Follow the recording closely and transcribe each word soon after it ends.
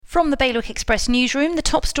From the Bailiwick Express newsroom, the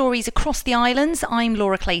top stories across the islands, I'm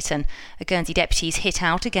Laura Clayton. A Guernsey deputy's hit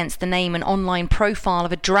out against the name and online profile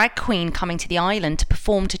of a drag queen coming to the island to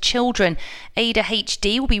perform to children. Ada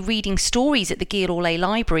HD will be reading stories at the Geel Orlais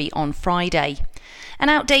Library on Friday. An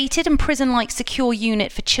outdated and prison-like secure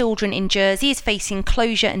unit for children in Jersey is facing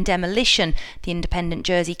closure and demolition. The Independent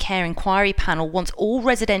Jersey Care Inquiry Panel wants all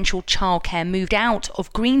residential childcare moved out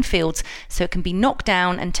of Greenfields so it can be knocked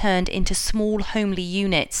down and turned into small homely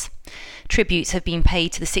units. Tributes have been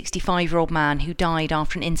paid to the 65-year-old man who died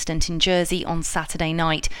after an incident in Jersey on Saturday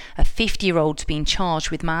night. A 50-year-old's been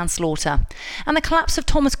charged with manslaughter. And the collapse of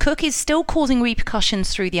Thomas Cook is still causing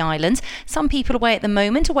repercussions through the islands. Some people away at the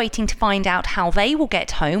moment are waiting to find out how they will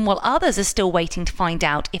get home, while others are still waiting to find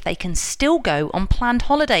out if they can still go on planned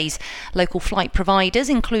holidays. Local flight providers,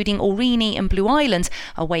 including Aurigny and Blue Islands,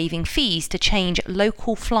 are waiving fees to change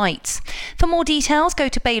local flights. For more details, go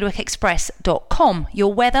to bailiwickexpress.com.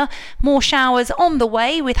 Your weather: more showers on the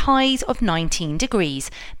way with highs of 19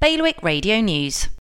 degrees. Bailiwick Radio News.